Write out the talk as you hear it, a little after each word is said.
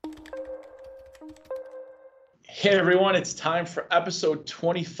Hey everyone, it's time for episode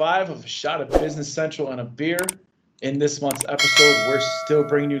 25 of A Shot of Business Central and a Beer. In this month's episode, we're still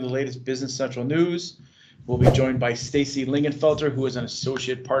bringing you the latest Business Central news. We'll be joined by Staci Lingenfelter, who is an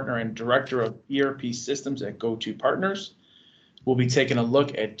associate partner and director of ERP systems at Go2 Partners. We'll be taking a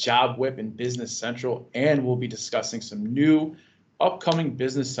look at Job Whip and Business Central, and we'll be discussing some new upcoming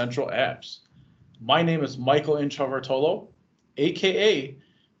Business Central apps. My name is Michael Introvertolo, aka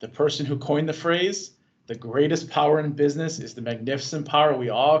the person who coined the phrase, "The greatest power in business is the magnificent power we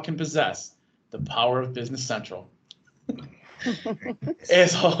all can possess, the power of Business Central."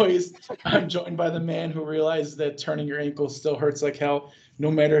 As always, I'm joined by the man who realizes that turning your ankle still hurts like hell,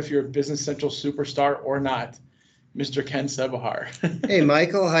 no matter if you're a Business Central superstar or not, Mr. Ken Sebahar. Hey,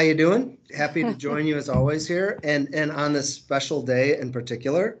 Michael, how you doing? Happy to join you as always here, and on this special day in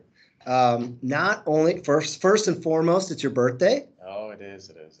particular. Not only first and foremost, it's your birthday. Oh, it is.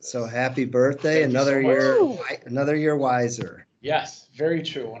 So happy birthday! Thank Another you so year, another year wiser. Yes, very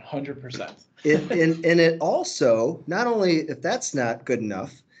true, 100%. And it also, not only if that's not good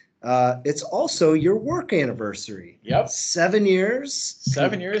enough, it's also your work anniversary. Yep. 7 years.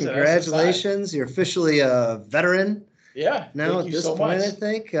 7 years. Congratulations! You're officially a veteran. Yeah. Now thank at you this so point, much. I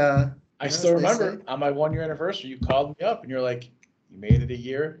think. I still remember on my 1 year anniversary, you called me up and you're like, "You made it a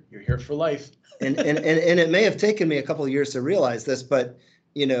year. You're here for life." And it may have taken me a couple of years to realize this, but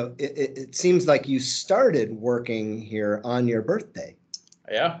you know, it seems like you started working here on your birthday.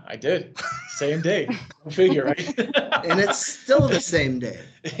 Yeah, I did. Same day. Go figure, right? And it's still the same day.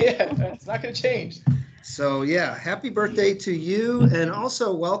 Yeah, it's not going to change. So yeah, happy birthday to you, and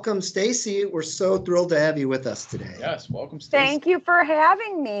also welcome, Staci. We're so thrilled to have you with us today. Yes, welcome, Staci. Thank you for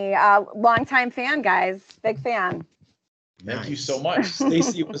having me. Longtime fan, guys. Big fan. Thank you so much.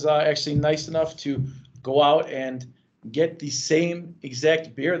 Staci was actually nice enough to go out and get the same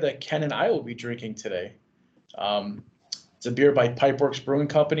exact beer that Ken and I will be drinking today. It's a beer by Pipeworks Brewing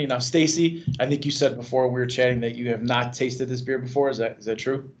Company. Now, Staci, I think you said before we were chatting that you have not tasted this beer before. Is that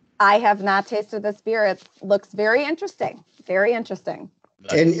true? I have not tasted this beer. It looks very interesting. Very interesting.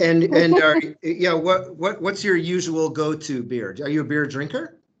 Nice. What's your usual go-to beer? Are you a beer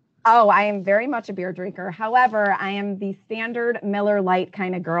drinker? Oh, I am very much a beer drinker. However, I am the standard Miller Lite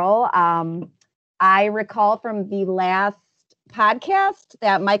kind of girl. I recall from the last podcast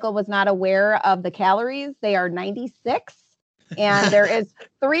that Michael was not aware of the calories. They are 96, and there is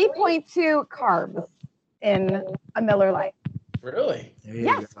 3.2 carbs in a Miller Lite. Really?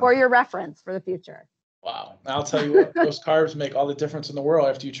 Yes, for your reference for the future. Wow. I'll tell you what, those carbs make all the difference in the world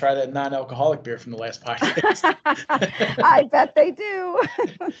after you try that non-alcoholic beer from the last podcast. I bet they do.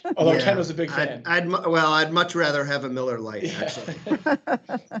 Although Ken was a big fan. I'd much rather have a Miller Lite, actually.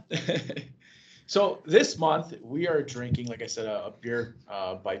 So this month we are drinking, like I said, a beer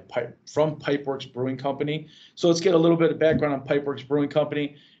from Pipeworks Brewing Company. So let's get a little bit of background on Pipeworks Brewing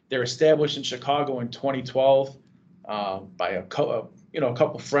Company. They're established in Chicago in 2012 by a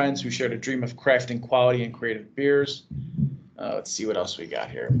couple friends who shared a dream of crafting quality and creative beers. Let's see what else we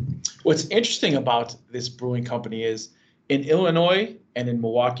got here. What's interesting about this brewing company is in Illinois and in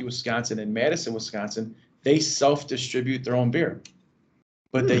Milwaukee, Wisconsin, and Madison, Wisconsin, they self-distribute their own beer,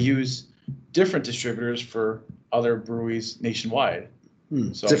 but they use different distributors for other breweries nationwide.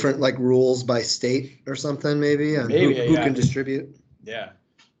 So, different like rules by state or something, maybe, on who can distribute. Yeah,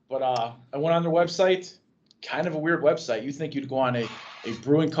 but I went on their website. Kind of a weird website. You think you'd go on a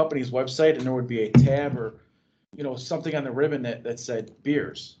brewing company's website and there would be a tab or something on the ribbon that said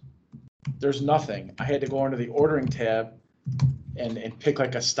beers. There's nothing. I had to go into the ordering tab and pick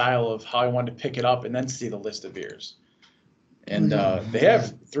like a style of how I wanted to pick it up and then see the list of beers. And they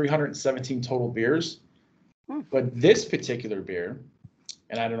have 317 total beers, but this particular beer,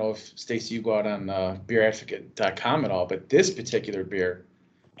 and I don't know if Staci, you go out on beeradvocate.com at all, but this particular beer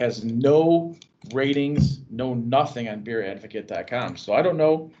has no ratings, no nothing on beeradvocate.com. So I don't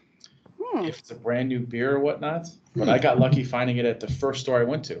know if it's a brand new beer or whatnot, but I got lucky finding it at the first store I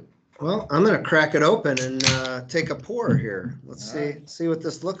went to. Well, I'm going to crack it open and take a pour here. Let's see what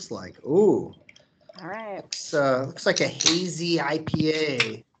this looks like. Ooh. All right. Looks like a hazy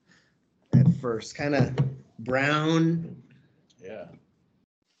IPA at first, kind of brown. Yeah.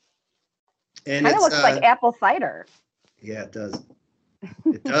 And kind of looks like apple cider. Yeah, it does.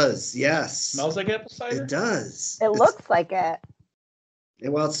 It does. Yes. Smells like apple cider? It does. It looks like it.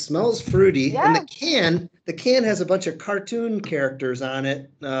 Well, it smells fruity, Yeah. and the can has a bunch of cartoon characters on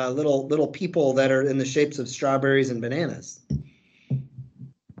it, little people that are in the shapes of strawberries and bananas.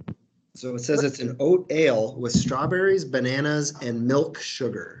 So it says it's an oat ale with strawberries, bananas, and milk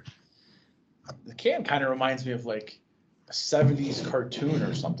sugar. The can kind of reminds me of like a 70s cartoon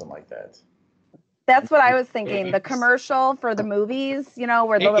or something like that. That's what I was thinking. The commercial for the movies, you know,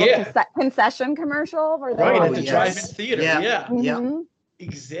 where the little Yeah. concession commercial where they Right, Oh, at the yes. drive-in theater, yeah. Mhm.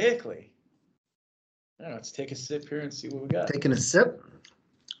 Exactly. All right, let's take a sip here and see what we got. Taking a sip.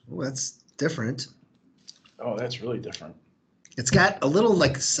 Oh, that's different. Oh, that's really different. It's got a little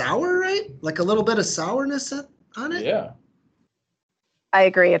like sour, right? Like a little bit of sourness on it. Yeah. I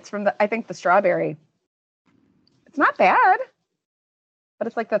agree. It's from I think the strawberry. It's not bad, but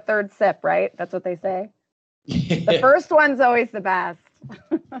it's like the third sip, right? That's what they say. The first one's always the best.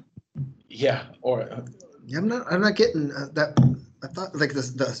 Yeah, or Yeah, I'm not getting that. I thought like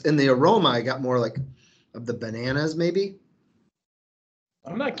this in the aroma, I got more like of the bananas, maybe.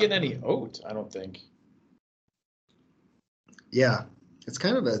 I'm not getting any oat, I don't think. Yeah, it's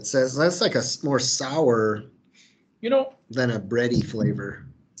kind of it says that's like a more sour You know, than a bready flavor.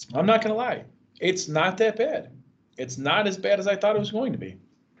 I'm not gonna lie. It's not that bad. It's not as bad as I thought it was going to be.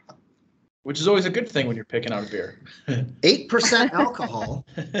 Which is always a good thing when you're picking out a beer. 8% alcohol.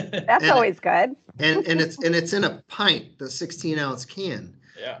 That's And- always good. and it's in a pint, the 16-ounce can.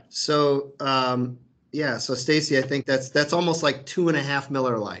 Yeah. So so Staci, I think that's almost like 2.5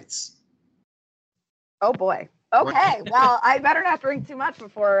 Miller Lights. Oh boy. Okay. Well, I better not drink too much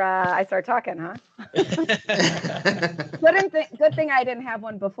before I start talking, huh? Good thing I didn't have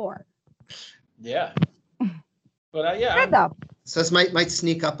one before. Yeah. But yeah. Good though. So this might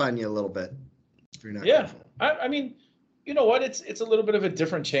sneak up on you a little bit if you're not careful. I mean, you know what? It's a little bit of a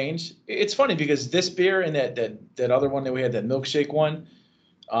different change. It's funny because this beer and that other one that we had, that milkshake one,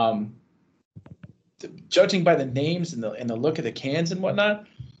 judging by the names and the look of the cans and whatnot,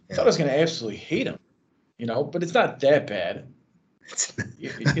 I thought I was going to absolutely hate them. You know, but it's not that bad.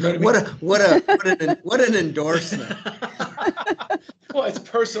 You know what I mean? What an endorsement. Well, it's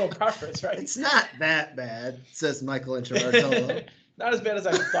personal preference, right? It's not that bad, says Michael Introvertolo. Not as bad as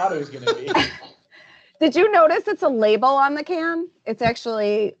I thought it was going to be. Did you notice it's a label on the can? It's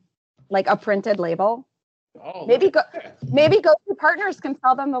actually like a printed label. Oh, Maybe look Go-To Partners can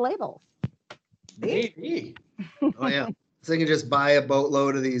sell them the labels. maybe. Oh yeah, so you can just buy a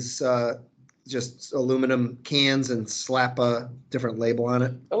boatload of these just aluminum cans and slap a different label on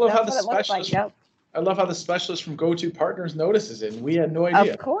it. I love how That's what it looks like, yep. I love how the specialist from Go-To Partners notices it, and we had no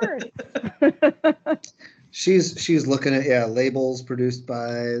idea. Of course. She's looking at labels produced by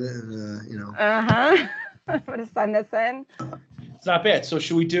Uh-huh. I'm gonna send this in. It's not bad. So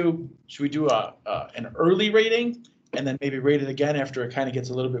should we do an early rating and then maybe rate it again after it kind of gets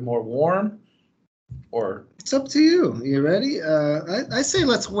a little bit more warm, or It's up to you. You ready? I say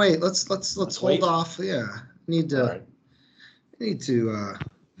let's wait. Let's hold wait. off. Yeah, need all to right.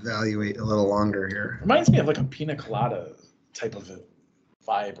 Evaluate a little longer here. Reminds me of like a pina colada type of a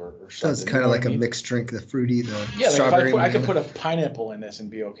vibe or something. So it's you kind know of what like I a mean? mixed drink, the fruity, the Yeah, like strawberry. I could put a pineapple in this and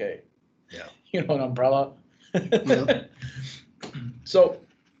be okay. Yeah. You know, an umbrella. Yeah. So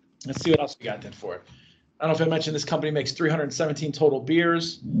let's see what else we got then for it. I don't know if I mentioned this company makes 317 total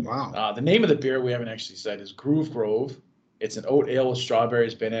beers. Wow. The name of the beer we haven't actually said is Groove Grove. It's an oat ale with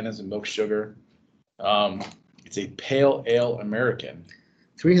strawberries, bananas, and milk sugar. It's a pale ale American.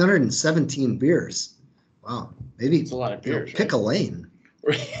 317 beers. Wow. Maybe It's a lot of beers. pick a lane.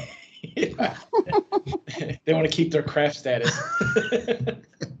 Yeah. They want to keep their craft status.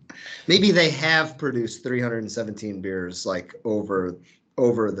 Maybe they have produced 317 beers like over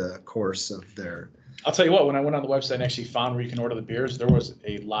the course of their. I'll tell you what, when I went on the website and actually found where you can order the beers, there was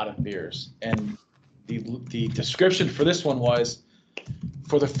a lot of beers. And the description for this one was,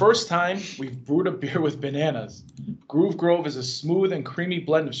 for the first time, we've brewed a beer with bananas. Groove Grove is a smooth and creamy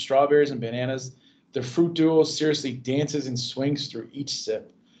blend of strawberries and bananas. The fruit duo seriously dances and swings through each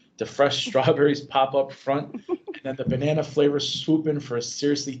sip. The fresh strawberries pop up front, and then the banana flavors swoop in for a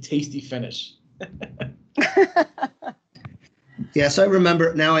seriously tasty finish. Yeah, so I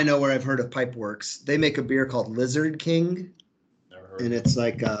remember, now I know where I've heard of Pipeworks. They make a beer called Lizard King, Never heard and of it. it's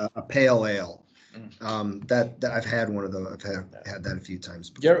like a pale ale. That I've had one of those. I've had that a few times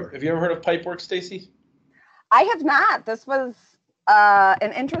before. Have you ever heard of Pipeworks, Staci? I have not. This was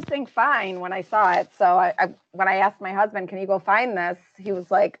an interesting find when I saw it. So when I asked my husband, can you go find this? He was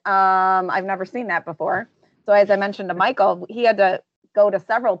like, I've never seen that before. So as I mentioned to Michael, he had to go to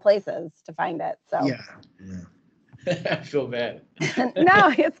several places to find it. So Yeah. I feel bad.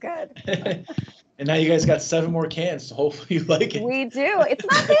 no, it's good. And now you guys got 7 more cans, so hopefully you like it. We do. It's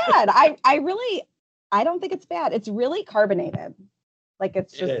not bad. I don't think it's bad. It's really carbonated. Like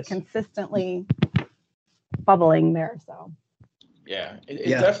it's It just is. consistently bubbling there. So Yeah, it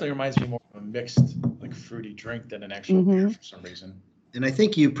Yeah. definitely reminds me more of a mixed, like fruity drink than an actual beer for some reason. And I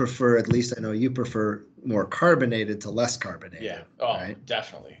think you prefer, at least I know you prefer more carbonated to less carbonated. Yeah. Oh, Right.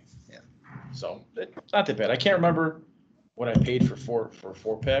 definitely. Yeah. So it's not that bad. I can't remember what I paid for a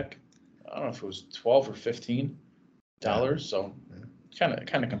 4-pack. I don't know if it was $12 or $15. So kind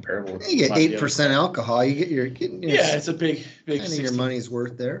of comparable. You get 8% alcohol. You're getting yeah, it's a big kind of your money's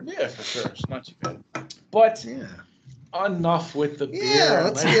worth there. Yeah, for sure. It's not too bad. But enough with the beer.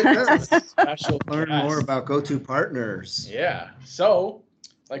 Yeah, let's get special learn more about Go-To Partners. Yeah. So,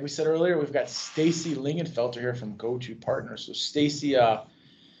 like we said earlier, we've got Staci Lingenfelter here from Go-To Partners. So, Staci, you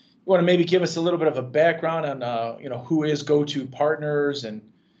want to maybe give us a little bit of a background on, who is Go-To Partners and,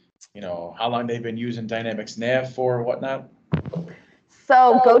 how long they've been using Dynamics Nav for and whatnot?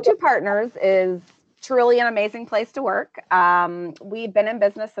 So, Go-To Partners is truly an amazing place to work. We've been in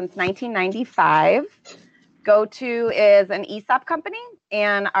business since 1995. Go-To is an ESOP company,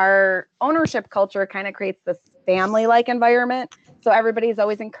 and our ownership culture kind of creates this family-like environment. So everybody's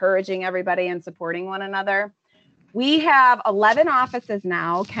always encouraging everybody and supporting one another. We have 11 offices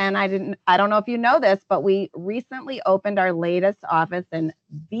now. Ken, I don't know if you know this, but we recently opened our latest office in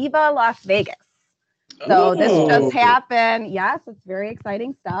Viva Las Vegas. So this just happened. Yes, it's very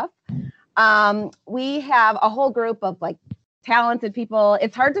exciting stuff. We have a whole group of talented people.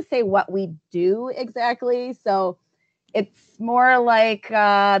 It's hard to say what we do exactly. So it's more like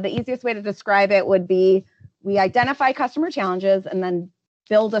the easiest way to describe it would be we identify customer challenges and then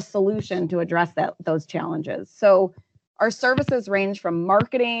build a solution to address those challenges. So our services range from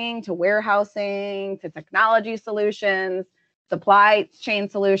marketing to warehousing to technology solutions, supply chain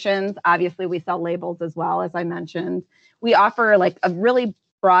solutions. Obviously, we sell labels as well, as I mentioned. We offer a really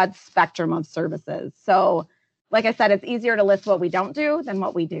broad spectrum of services. So like I said, it's easier to list what we don't do than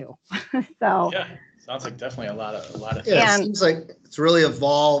what we do. So yeah, sounds like definitely a lot of things. Yeah, it seems like it's really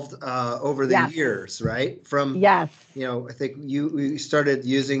evolved over the years, right? From I think we started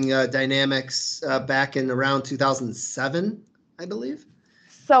using Dynamics back in around 2007, I believe.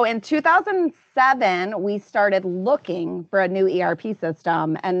 So in 2007, we started looking for a new ERP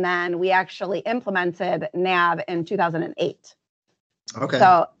system, and then we actually implemented NAV in 2008. Okay.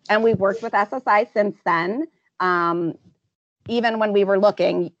 So, and we've worked with SSI since then. Even when we were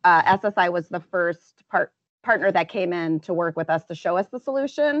looking, SSI was the first partner that came in to work with us to show us the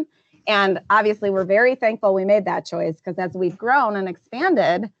solution. And obviously, we're very thankful we made that choice because as we've grown and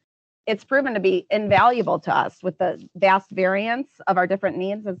expanded, it's proven to be invaluable to us with the vast variance of our different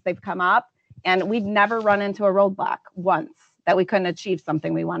needs as they've come up. And we've never run into a roadblock once that we couldn't achieve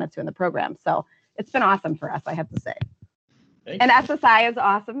something we wanted to in the program. So it's been awesome for us, I have to say. And SSI is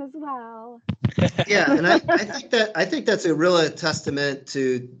awesome as well. Yeah, and I think that's a real testament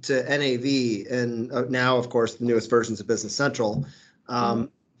to NAV and now, of course, the newest versions of Business Central,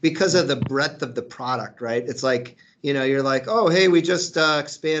 because of the breadth of the product, right? It's like, you're like, oh, hey, we just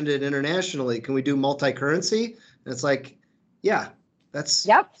expanded internationally. Can we do multi-currency? And it's like, yeah, that's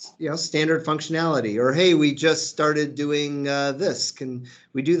standard functionality. Or hey, we just started doing this. Can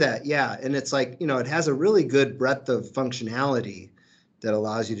we do that? Yeah, and it's like, it has a really good breadth of functionality that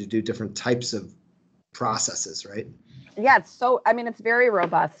allows you to do different types of processes, right? Yeah, it's very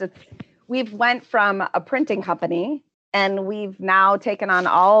robust. We've went from a printing company and we've now taken on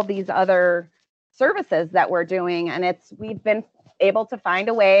all these other services that we're doing. And we've been able to find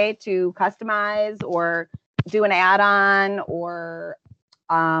a way to customize or do an add-on or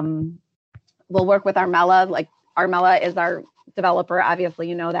we'll work with Armella. Like Armella is our developer, obviously,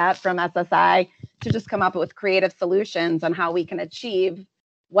 you know that from SSI, to just come up with creative solutions on how we can achieve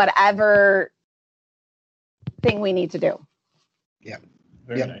whatever thing we need to do. Yeah.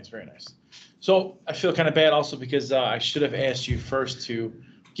 Very nice. Very nice. So I feel kind of bad also because I should have asked you first to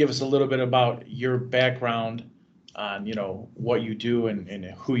give us a little bit about your background on, what you do and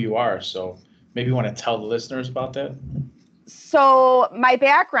who you are. So maybe you want to tell the listeners about that. So my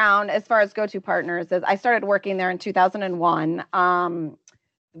background as far as Go-To Partners is I started working there in 2001,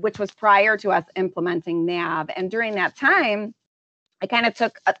 which was prior to us implementing NAV. And during that time, I kind of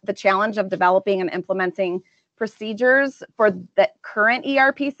took the challenge of developing and implementing procedures for the current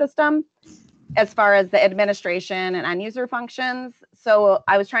ERP system as far as the administration and end user functions. So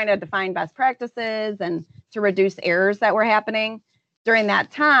I was trying to define best practices and to reduce errors that were happening. During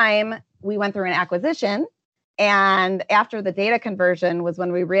that time, we went through an acquisition. And after the data conversion was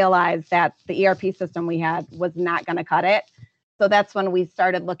when we realized that the ERP system we had was not going to cut it. So that's when we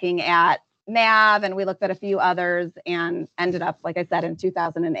started looking at NAV, and we looked at a few others and ended up, like I said, in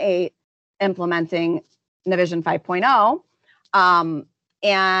 2008, implementing Navision 5.0.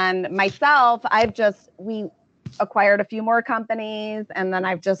 And myself, we acquired a few more companies, and then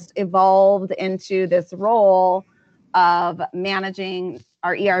I've just evolved into this role of managing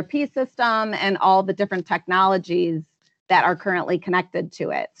our ERP system and all the different technologies that are currently connected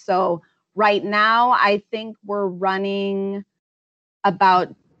to it. So Right now, I think we're running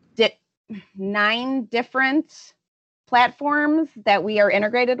about 9 different platforms that we are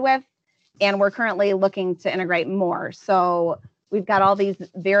integrated with, and we're currently looking to integrate more. So we've got all these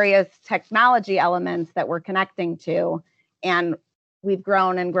various technology elements that we're connecting to, and we've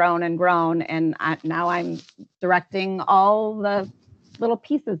grown and grown and grown, and now I'm directing all the little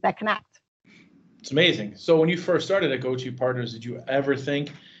pieces that connect. It's amazing. So when you first started at Go-To Partners, did you ever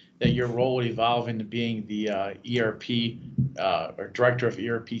think that your role would evolve into being the ERP or director of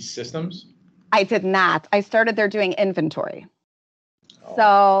ERP systems? I did not. I started there doing inventory. Oh,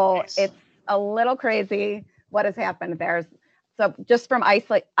 So nice. it's a little crazy what has happened there. So just from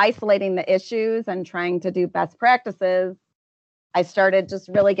isolating the issues and trying to do best practices, I started just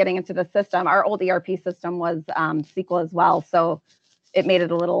really getting into the system. Our old ERP system was SQL as well. So it made it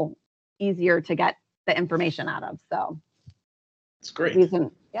a little easier to get the information out of. So it's great.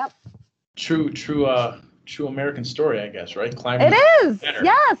 Yep. True American story, I guess, right? Climbing. It is.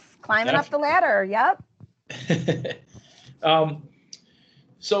 Yes. Climbing up the ladder. Yep.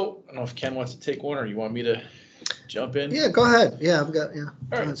 So I don't know if Ken wants to take one or you want me to jump in. Yeah, go ahead. Yeah, I've got,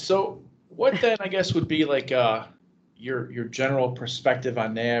 All right. So what then I guess would be like your general perspective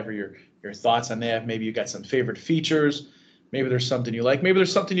on NAV or your thoughts on NAV? Maybe you got some favorite features. Maybe there's something you like. Maybe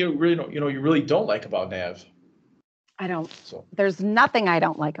there's something you really don't, you really don't like about NAV. I don't. So there's nothing I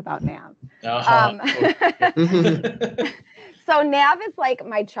don't like about NAV. So NAV is like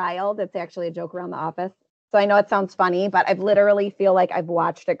my child. It's actually a joke around the office. So I know it sounds funny, but I've literally feel like I've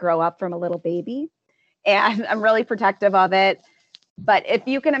watched it grow up from a little baby, and I'm really protective of it. But if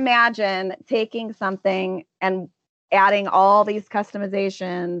you can imagine taking something and adding all these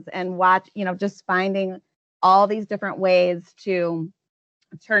customizations and just finding all these different ways to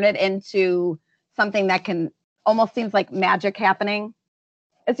turn it into something that can almost seems like magic happening.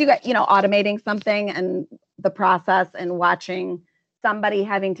 As you got, automating something and the process and watching somebody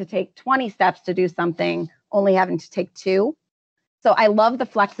having to take 20 steps to do something, only having to take 2. So I love the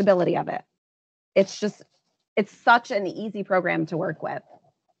flexibility of it. It's such an easy program to work with.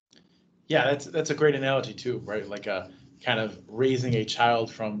 Yeah, that's a great analogy too, right? Like a kind of raising a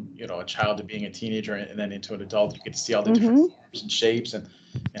child from, a child to being a teenager and then into an adult. You get to see all the different forms and shapes and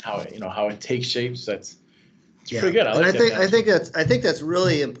how it takes shapes. It's pretty good. I think that's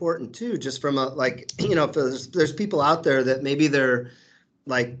really important too, just from if there's people out there that maybe they're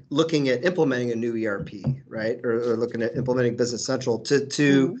like looking at implementing a new ERP, right? Or looking at implementing Business Central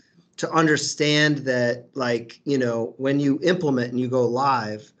to understand that, when you implement and you go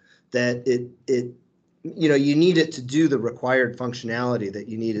live, that you need it to do the required functionality that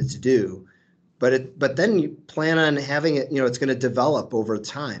you need it to do, but then you plan on having it, it's going to develop over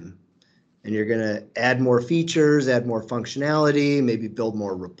time. And you're going to add more features, add more functionality, maybe build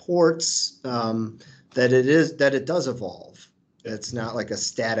more reports, that it does evolve. It's not like a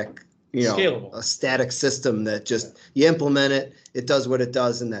static, scalable. A static system that just you implement it, it does what it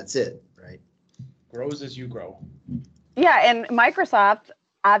does, and that's it, right? Grows as you grow. Yeah, and Microsoft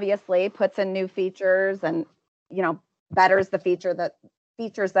obviously puts in new features and betters the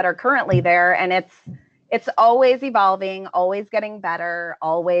features that are currently there, and it's always evolving, always getting better,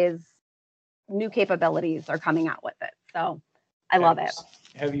 always new capabilities are coming out with it. So I love it.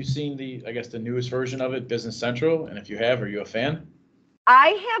 Have you seen the newest version of it, Business Central? And if you have, are you a fan?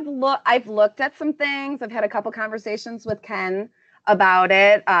 I've looked at some things. I've had a couple conversations with Ken about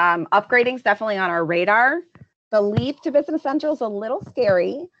it. Upgrading is definitely on our radar. The leap to Business Central is a little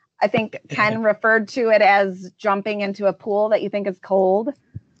scary. I think Ken referred to it as jumping into a pool that you think is cold.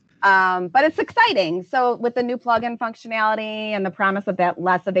 But it's exciting. So with the new plugin functionality and the promise of that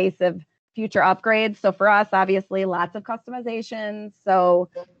less evasive future upgrades. So for us, obviously, lots of customizations. So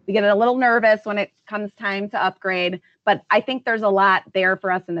we get a little nervous when it comes time to upgrade, but I think there's a lot there for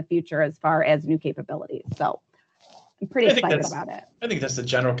us in the future as far as new capabilities. So I'm pretty excited about it. I think that's the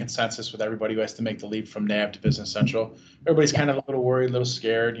general consensus with everybody who has to make the leap from NAV to Business Central. Everybody's kind of a little worried, a little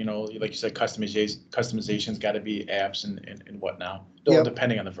scared. Like you said, customization's got to be apps and whatnot,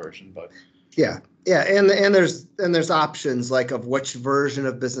 depending on the version, but. Yeah, and there's options like of which version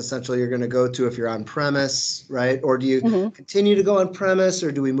of Business Central you're going to go to if you're on premise, right? Or do you continue to go on premise,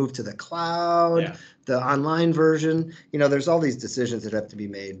 or do we move to the cloud, the online version? There's all these decisions that have to be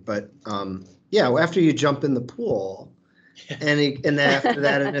made. But after you jump in the pool, and after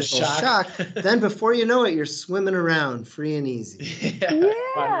that initial shock, then before you know it, you're swimming around free and easy.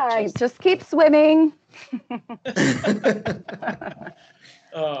 Yeah, just keep swimming.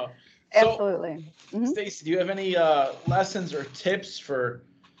 Absolutely. Staci, do you have any lessons or tips for,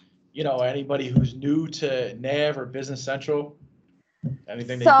 anybody who's new to NAV or Business Central?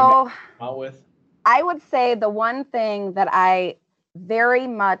 Anything that you can come out with? I would say the one thing that I very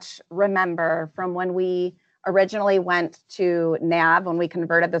much remember from when we originally went to NAV, when we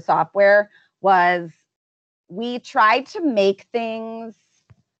converted the software, was we tried to make things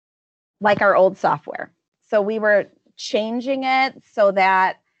like our old software. So we were changing it so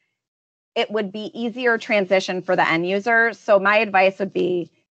that it would be easier transition for the end user. So my advice would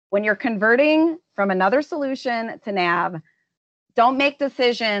be, when you're converting from another solution to NAV, don't make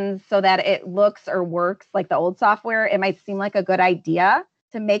decisions so that it looks or works like the old software. It might seem like a good idea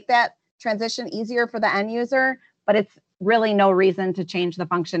to make that transition easier for the end user, but it's really no reason to change the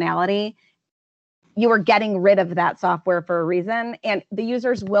functionality. You are getting rid of that software for a reason, and the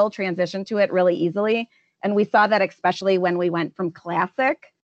users will transition to it really easily. And we saw that especially when we went from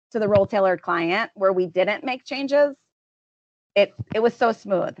Classic to the role-tailored client, where we didn't make changes. It was so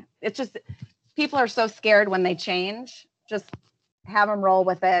smooth. It's just, people are so scared when they change. Just have them roll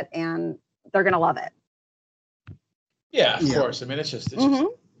with it, and they're going to love it. Yeah, of course. I mean, it's just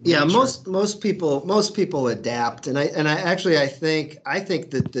yeah, most people adapt. And I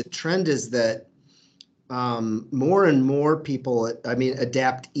think that the trend is that more and more people,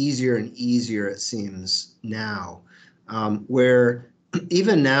 adapt easier and easier, it seems now, where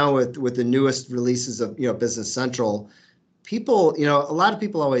even now with the newest releases of, Business Central, people, a lot of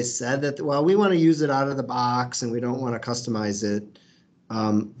people always said that, well, we want to use it out of the box and we don't want to customize it.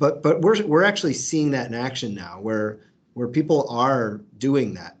 But we're actually seeing that in action now, where people are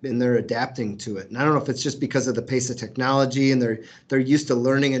doing that and they're adapting to it. And I don't know if it's just because of the pace of technology and they're used to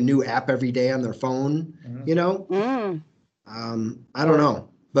learning a new app every day on their phone, I don't know,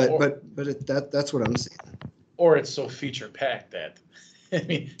 but that's what I'm seeing. Or it's so feature packed that, I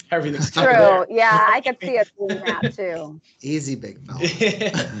mean, everything's true. There. Yeah, I could see it doing that too. Easy, big fella.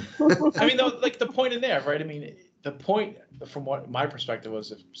 I mean, though, like the point in NAV, right? I mean, the point from what my perspective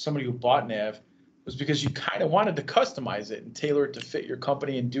was, if somebody who bought NAV, was because you kind of wanted to customize it and tailor it to fit your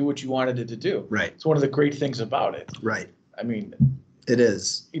company and do what you wanted it to do. Right. It's one of the great things about it. Right. I mean, it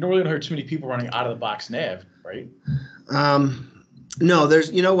is. You don't really hear too many people running out of the box NAV, right? No, there's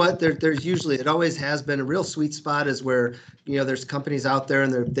usually, it always has been a real sweet spot is where, there's companies out there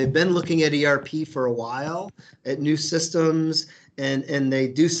and they've been looking at ERP for a while, at new systems, and they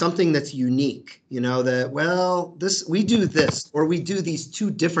do something that's unique, that, well, we do this, or we do these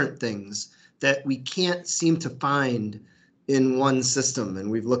two different things that we can't seem to find in one system. And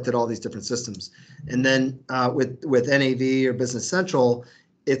we've looked at all these different systems. And then with NAV or Business Central,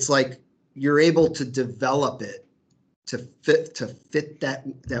 it's like you're able to develop it to fit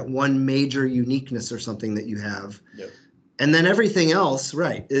that one major uniqueness or something that you have. Yep. And then everything else,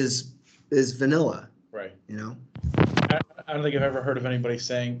 right, is vanilla. Right. I don't think I've ever heard of anybody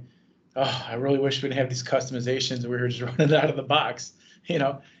saying, "Oh, I really wish we didn't have these customizations and we were just running it out of the box."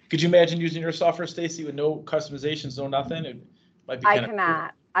 Could you imagine using your software, Staci, with no customizations, no nothing? It might be I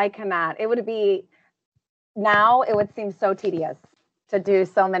cannot. It would seem so tedious to do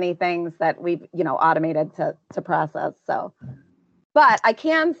so many things that we've, automated to process. So, but I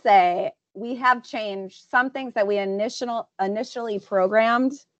can say we have changed some things that we initially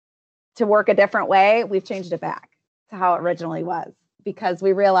programmed to work a different way. We've changed it back to how it originally was, because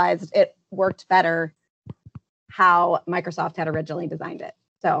we realized it worked better how Microsoft had originally designed it.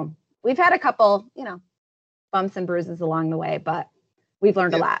 So we've had a couple, bumps and bruises along the way, but we've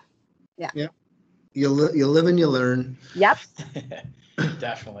learned a lot. Yeah. Yeah. You live and you learn. Yep.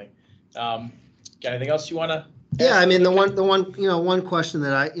 Definitely. Got anything else you want to? Yeah, I mean, the one question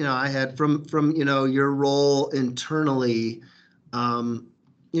that I had from your role internally, I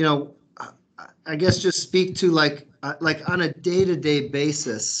guess just speak to like on a day-to-day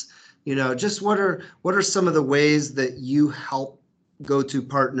basis, just what are some of the ways that you help go-to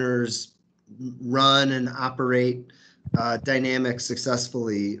partners run and operate Dynamics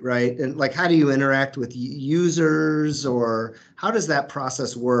successfully, right? And like, how do you interact with users, or how does that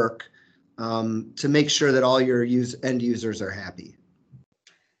process work to make sure that all your end users are happy?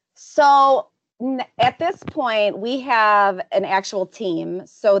 So at this point, we have an actual team.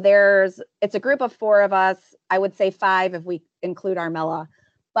 So it's a group of 4 of us. I would say 5 if we include Armella.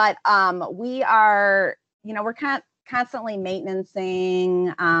 But we are, we're constantly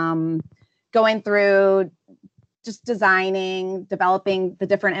maintaining, going through, just designing, developing the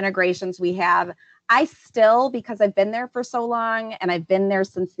different integrations we have. I still, because I've been there for so long and I've been there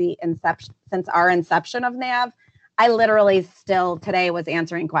since our inception of NAV, I literally still today was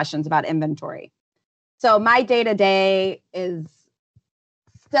answering questions about inventory. So my day-to-day is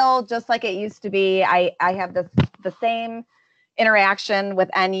still just like it used to be. I have the same interaction with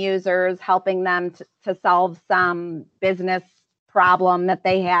end users, helping them to solve some business problem that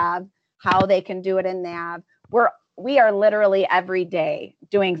they have, how they can do it in Nav. We are literally every day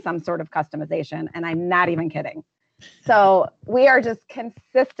doing some sort of customization, and I'm not even kidding. So we are just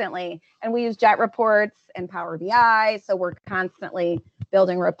consistently, and we use Jet Reports and Power BI. So we're constantly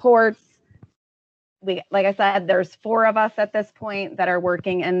building reports. Like I said, there's 4 of us at this point that are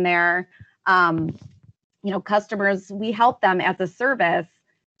working in there. Customers, we help them as a service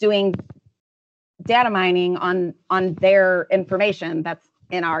doing data mining on their information that's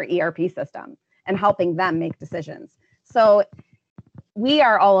in our ERP system and helping them make decisions. So we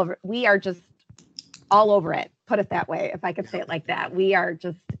are just all over it. Put it that way, if I could say it like that. We are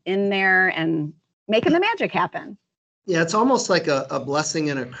just in there and making the magic happen. Yeah, it's almost like a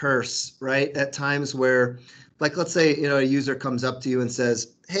blessing and a curse, right? At times where, like, let's say, a user comes up to you and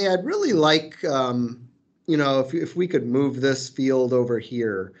says, hey, I'd really like, if we could move this field over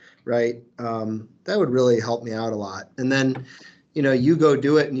here, right? That would really help me out a lot. And then, you go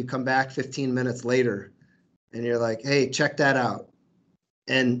do it and you come back 15 minutes later and you're like, hey, check that out.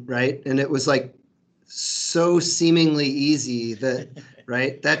 And right. And it was like so seemingly easy that,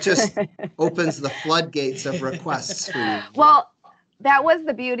 right. That just opens the floodgates of requests for you. Well, that was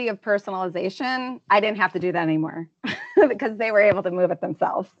the beauty of personalization. I didn't have to do that anymore because they were able to move it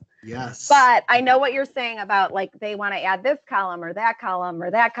themselves. Yes. But I know what you're saying about, like, they want to add this column or that column or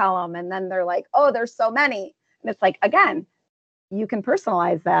that column. And then they're like, oh, there's so many. And it's like, again, you can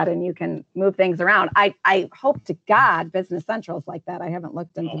personalize that and you can move things around. I hope to God Business Central is like that. I haven't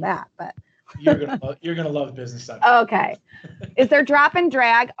looked into that, but you're gonna love Business Central. Okay. Is there drop and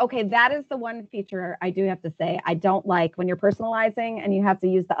drag? Okay, that is the one feature I do have to say I don't like when you're personalizing and you have to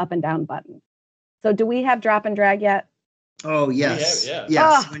use the up and down button. So do we have drop and drag yet? Oh yes, yeah.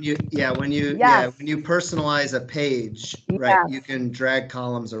 yes. Oh. When you personalize a page, right? Yes. You can drag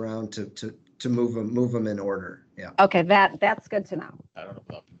columns around to move them in order. Yeah. Okay, that's good to know. I don't know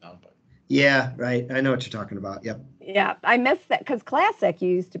about up and down, but yeah, right. I know what you're talking about. Yep. Yeah, I missed that because Classic you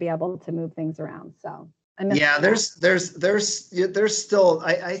used to be able to move things around. So I missed that. there's still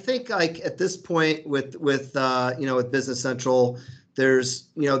I think like at this point with Business Central. There's,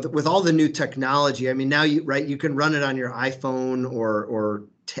 with all the new technology, I mean, now you can run it on your iPhone or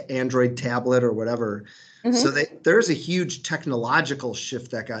Android tablet or whatever. Mm-hmm. So there's a huge technological shift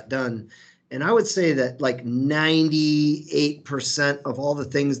that got done. And I would say that like 98% of all the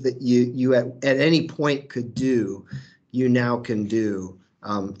things that you at any point could do, you now can do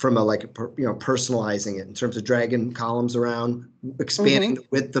from personalizing it in terms of dragging columns around, expanding the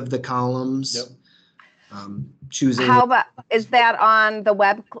width of the columns. Yep. Choosing. How about, is that on the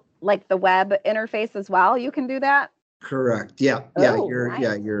web, like the web interface as well? You can do that? Correct. Yeah. Oh,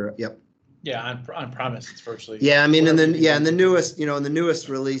 Yep. Yeah, on premise, it's virtually. Yeah, I mean, in the newest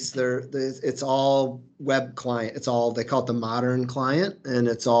release, it's all web client. It's all, they call it the modern client, and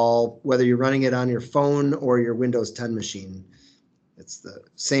it's all, whether you're running it on your phone or your Windows 10 machine, it's the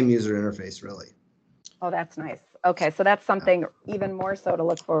same user interface, really. Oh, that's nice. Okay, so that's something even more so to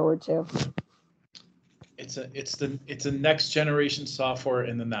look forward to. It's a next generation software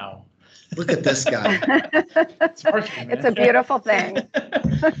in the now. Look at this guy. It's marketing, man. It's a beautiful thing.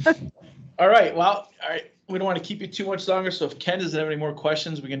 All right. Well, all right. We don't want to keep you too much longer. So if Ken doesn't have any more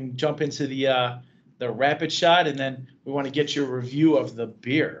questions, we can jump into the rapid shot, and then we want to get your review of the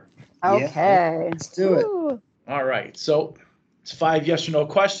beer. Okay. Yeah, let's do it. All right. So it's 5 yes or no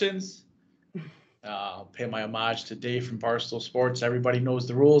questions. I'll pay my homage to Dave from Barstool Sports. Everybody knows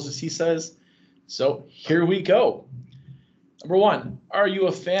the rules, as he says. So here we go. Number 1, are you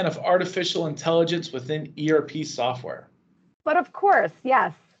a fan of artificial intelligence within ERP software? But of course,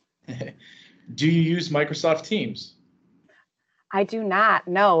 yes. Do you use Microsoft Teams? I do not,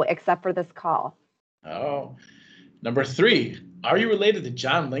 no, except for this call. Oh. Number 3, are you related to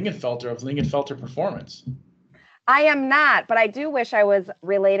John Lingenfelter of Lingenfelter Performance? I am not, but I do wish I was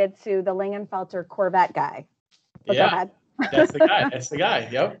related to the Lingenfelter Corvette guy. So yeah. Go ahead. That's the guy. That's the guy.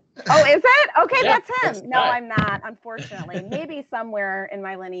 Yep. Oh, is it? Okay, Yeah, that's him. No, I'm not, unfortunately. Maybe somewhere in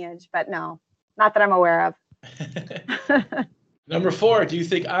my lineage, but no, not that I'm aware of. Number 4, do you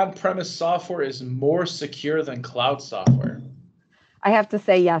think on-premise software is more secure than cloud software? I have to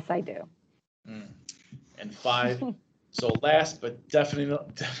say, yes, I do. And 5, so last but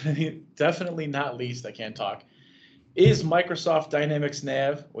definitely not least, I can't talk, is Microsoft Dynamics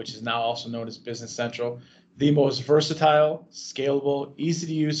Nav, which is now also known as Business Central, the most versatile, scalable, easy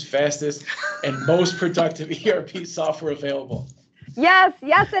to use, fastest, and most productive ERP software available? Yes,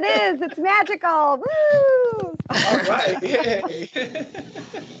 it is. It's magical. Woo! All right. Yay.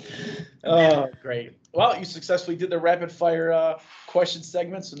 Oh, great. Well, you successfully did the rapid fire question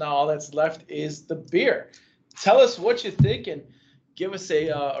segment. So now all that's left is the beer. Tell us what you think, and give us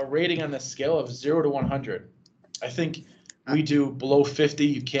a rating on the scale of 0 to 100. I think we do below 50.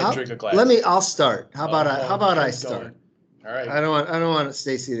 You can't drink a glass. I'll start. How about I start? Going. All right. I don't want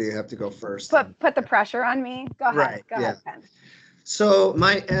Staci to have to go first. Put the pressure on me. Go ahead. Right, Go ahead, Ben. So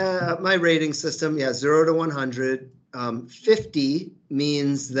my rating system, 0 to 100. 50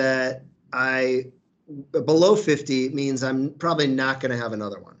 means that below 50 means I'm probably not going to have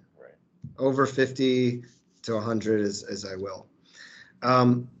another one. Right. Over 50 to 100 as I will.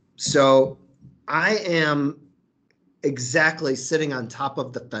 So I am exactly sitting on top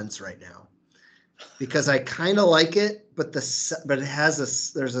of the fence right now because I kind of like it, but it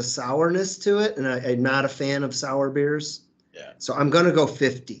has there's a sourness to it, and I'm not a fan of sour beers. Yeah. So I'm going to go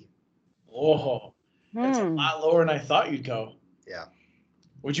 50. Oh, that's a lot lower than I thought you'd go. Yeah.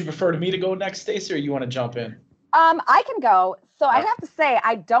 Would you prefer me to go next, Staci, or you want to jump in? I can go. So I have to say,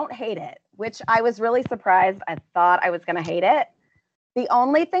 I don't hate it, which I was really surprised. I thought I was going to hate it. The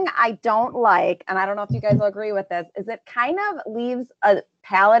only thing I don't like, and I don't know if you guys will agree with this, is it kind of leaves a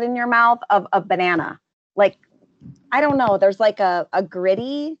palate in your mouth of a banana. Like, I don't know. There's like a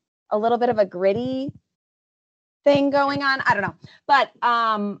little bit of a gritty thing going on. I don't know. But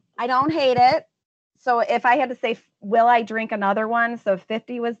I don't hate it. So if I had to say, will I drink another one? So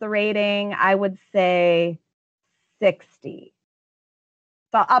 50 was the rating. I would say 60.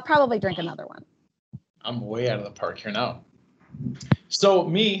 So I'll probably drink another one. I'm way out of the park here now. So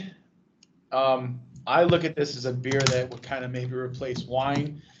me, I look at this as a beer that would kind of maybe replace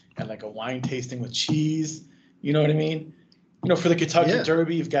wine and like a wine tasting with cheese. You know what I mean? You know, for the Kentucky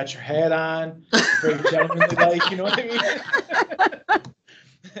Derby, you've got your hat on, very gentlemanly like, you know what I mean?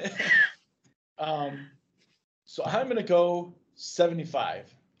 So I'm gonna go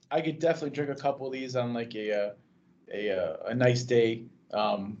 75. I could definitely drink a couple of these on like a nice day.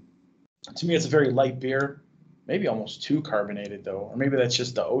 To me, it's a very light beer, maybe almost too carbonated though, or maybe that's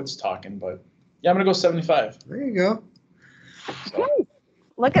just the oats talking. But yeah, I'm gonna go 75. There you go. So.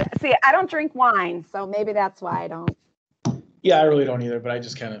 See, I don't drink wine, so maybe that's why I don't. Yeah, I really don't either, but I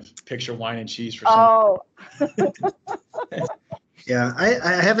just kind of picture wine and cheese for some. Yeah,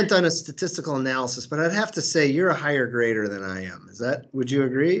 I haven't done a statistical analysis, but I'd have to say you're a higher grader than I am. Would you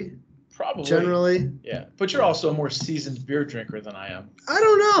agree? Probably. Generally? Yeah, but you're also a more seasoned beer drinker than I am. I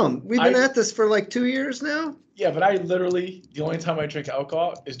don't know. We've been at this for like 2 years now. Yeah, but I literally, the only time I drink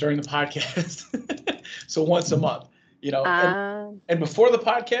alcohol is during the podcast. So once a month, you know. And before the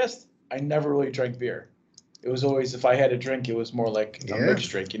podcast, I never really drank beer. It was always, if I had a drink, it was more like a mixed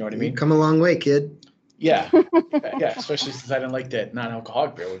drink. You know what I mean? You've come a long way, kid. Yeah. Yeah. Especially since I didn't like that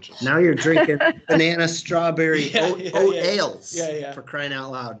non-alcoholic beer, which is. Now you're drinking banana, strawberry, oat ales. Yeah. For crying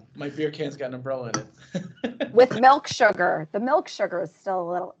out loud. My beer can's got an umbrella in it. With milk sugar. The milk sugar is still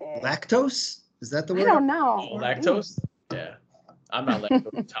a little. Lactose? Is that the word? I don't know. Oh, lactose? Yeah. I'm not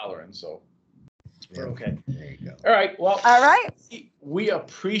lactose intolerant, so. We're okay. There you go. All right. Well, all right. We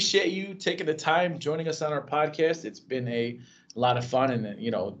appreciate you taking the time, joining us on our podcast. It's been a lot of fun, and you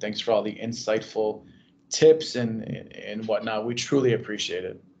know, thanks for all the insightful tips and whatnot. We truly appreciate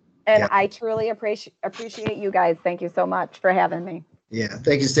it. And I truly appreciate you guys. Thank you so much for having me. Yeah.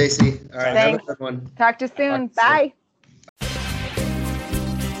 Thank you, Staci. All right. Thanks. Have a good one. Talk to you soon. Bye.